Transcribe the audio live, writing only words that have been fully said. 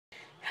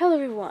Hello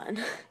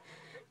everyone.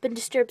 Been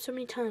disturbed so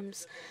many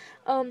times.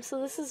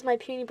 So this is my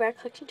puny Breyer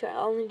collection too.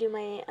 I'll only do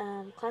my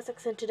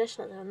classics and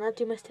traditionals. I'll not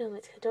do my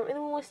stalemates. I don't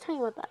really want to waste time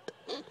with that.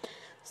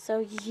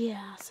 So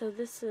yeah, so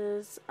this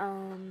is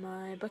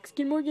my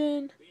Buckskin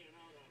Morgan.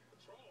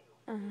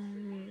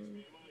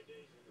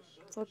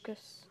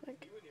 Focus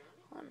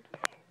on.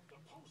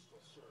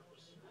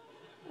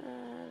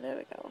 There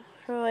we go.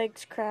 Her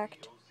leg's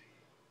cracked.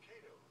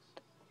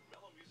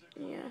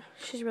 Yeah,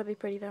 she's really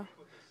pretty though.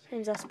 Her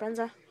name's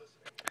Esperanza.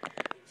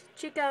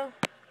 Chico,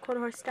 quarter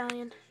horse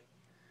stallion.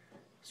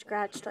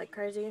 Scratched like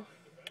crazy.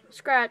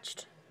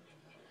 Scratched.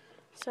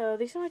 So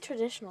these are my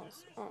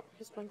traditionals. Oh,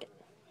 his blanket.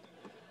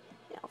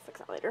 Yeah, I'll fix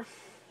that later.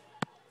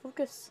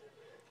 Focus.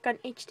 Got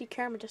an HD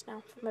camera just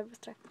now for my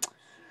birthday.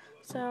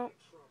 So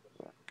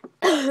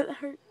that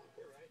hurt.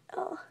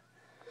 Oh.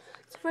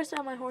 So first I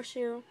have my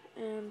horseshoe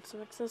and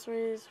some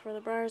accessories for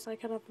the Breyers I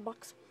cut off the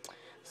box.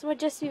 So my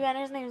Jesse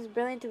Banner's name is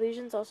Brilliant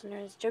Illusions, also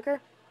known as Joker.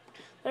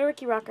 Little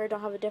Ricky Rocker,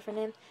 don't have a different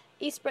name.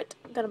 Esprit,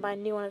 gonna buy a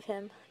new one of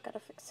him. Gotta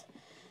fix.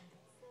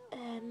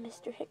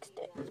 Mr.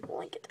 Hickstead's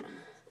blanket.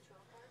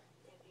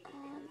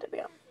 And there we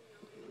go.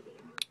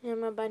 Yeah, I'm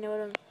gonna buy a new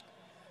one.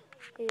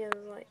 He is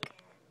like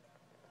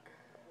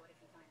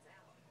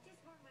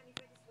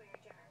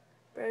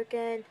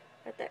broken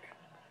right there.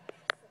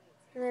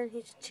 And then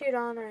he's chewed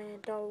on by a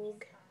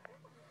dog.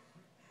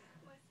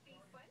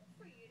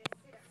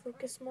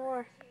 Focus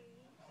more.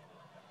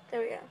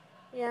 There we go.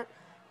 Yep.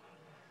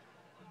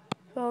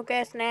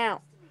 Focus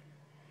now.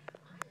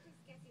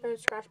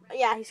 Scratched.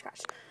 Yeah, he's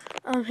scratched.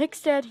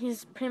 Hickstead,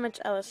 he's pretty much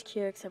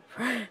LSQ except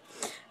for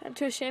I'm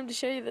too ashamed to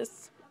show you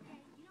this.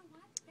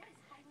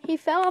 He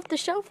fell off the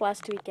shelf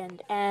last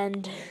weekend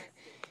and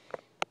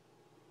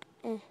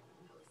oh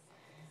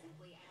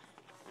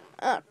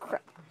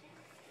crap.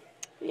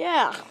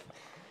 Yeah.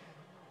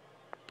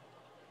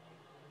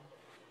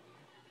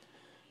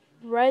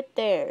 Right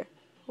there.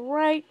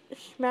 Right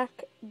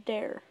smack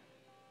there.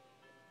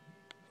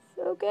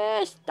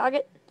 Focus. Dog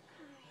it.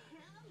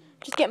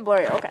 Just getting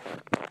blurry. Okay. So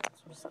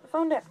just set the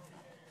phone down.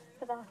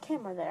 Put the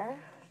camera there.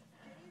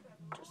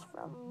 Just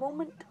for a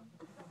moment.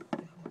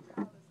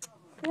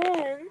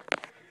 Then,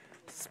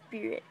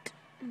 Spirit.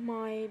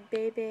 My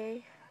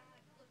baby.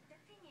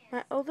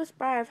 My oldest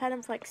Breyer. I've had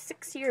him for like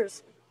 6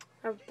 years.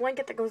 I have a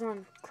blanket that goes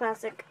on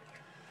classic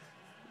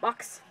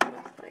box.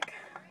 Like,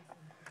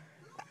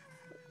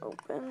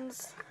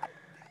 opens.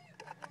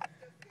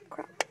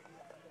 Crap.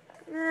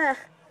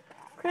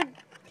 Crud.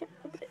 Can't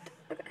open it.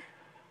 Okay.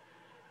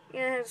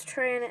 Yeah, it's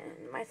tray in it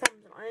and my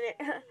thumb's on it.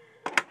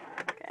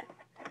 Okay.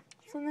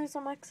 So there's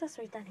some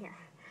accessories down here.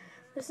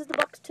 This is the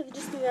box to the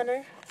Disney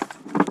Gunner.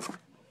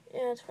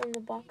 Yeah, it's from the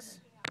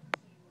box.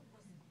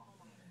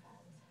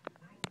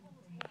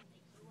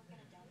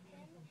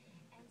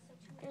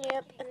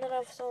 Yep, and then I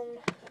have some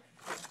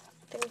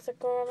things that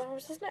go on my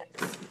horse's neck.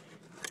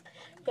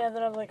 Yeah,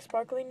 then I have like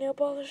sparkly nail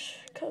polish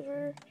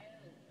cover.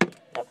 I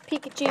have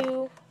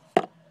Pikachu.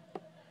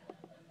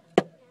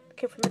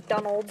 Okay, from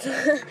McDonald's.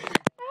 Ah!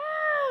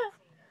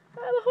 I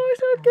have a horse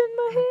hooked in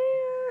my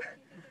hair.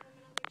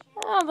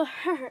 Oh, the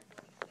hurt.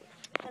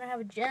 And I have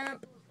a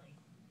jump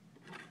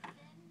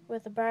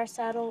with a bar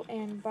saddle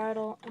and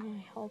bridle and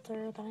a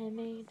halter that I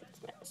made.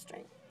 It's meant to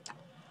string.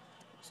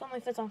 This only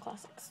fits on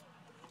classics.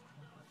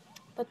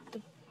 But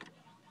the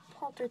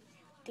halter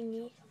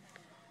thingy.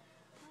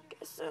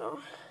 Okay, so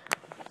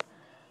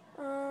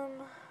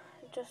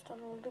just on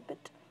a little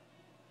bit.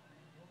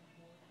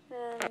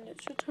 And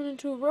it should turn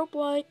into a rope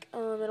like. It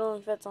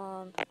only fits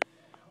on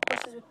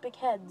horses with big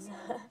heads.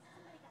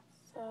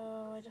 So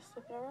I just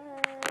flip it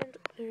around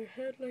their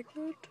head like that.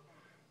 And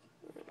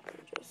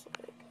just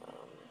like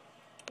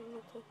I'm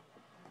going to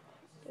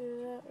do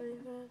that really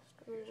fast.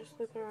 And then just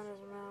flip it around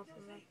his mouth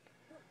and then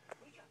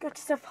got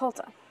yourself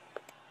halter.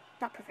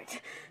 Not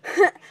perfect.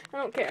 I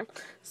don't care.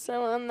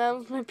 So that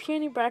was my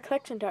puny Breyer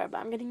collection tour, but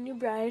I'm getting new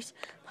Breyers,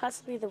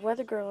 possibly the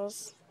Weather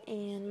Girls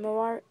and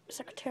Moar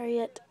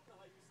Secretariat,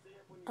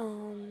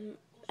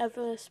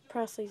 Everest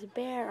Presley's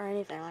Bear, or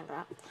anything like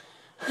that.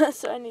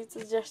 So I need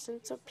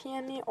suggestions. So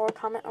PM me or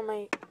comment on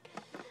my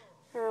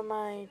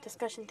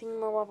discussion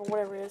thing, or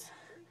whatever it is,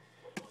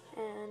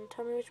 and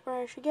tell me which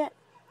Breyer I should get.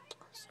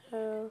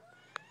 So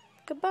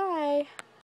goodbye.